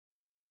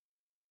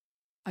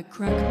I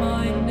crack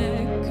my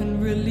neck and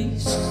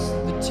release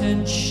the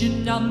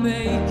tension I'm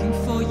making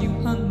for you,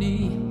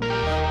 honey.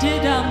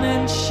 Did I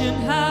mention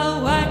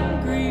how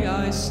angry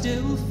I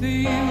still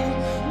feel,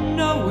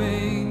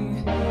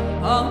 knowing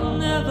I'll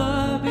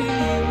never be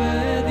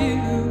with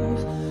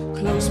you?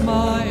 Close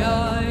my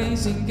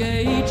eyes,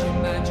 engage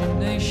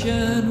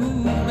imagination,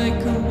 ooh,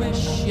 make a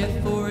wish, yet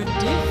for a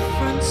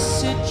different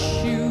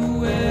situation.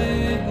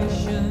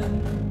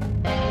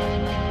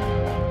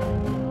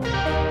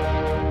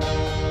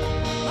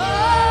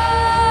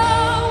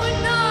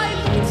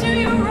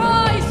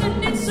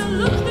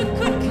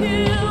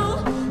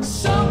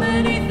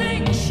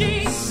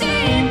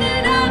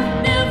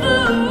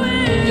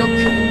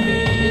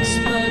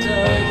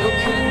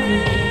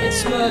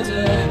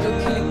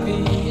 You're killing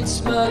me,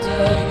 it's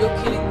murder, you're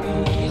killing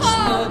me, it's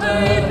oh,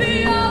 murder.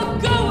 Baby, I'll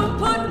go and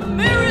put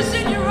mirrors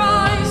in your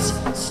eyes,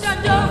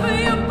 stand over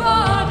your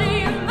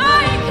body and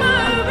make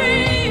her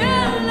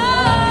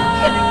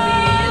realize. You're killing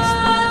me, it's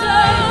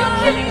murder, you're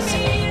killing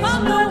me,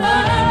 I'm the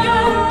one in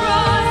your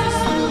eyes,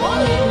 the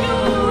one in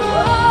your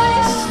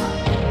eyes.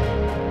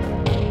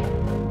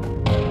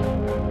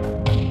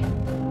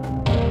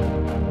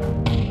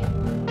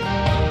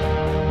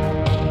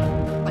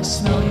 I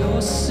smell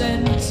your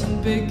scent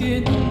and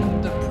begin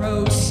the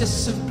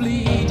process of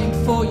bleeding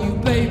for you,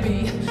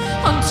 baby,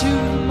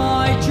 until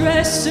my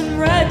dress and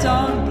red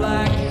on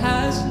black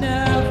has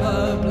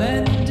never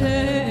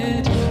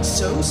blended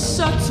so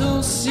subtle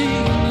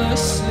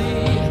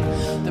seamlessly.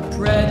 The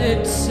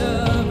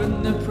predator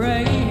and the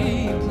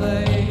prey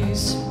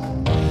plays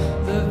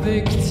the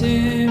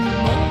victim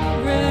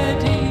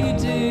already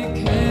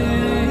decayed.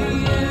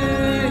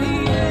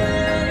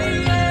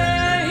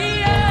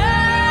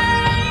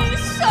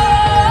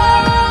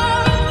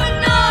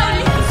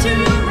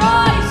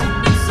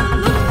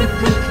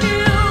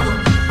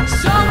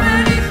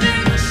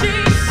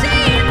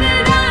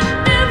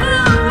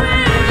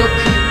 You're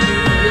killing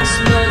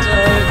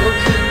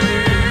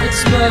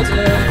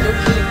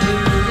me,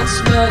 it's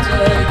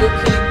murder, you're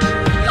killing me, it's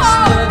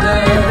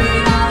murder.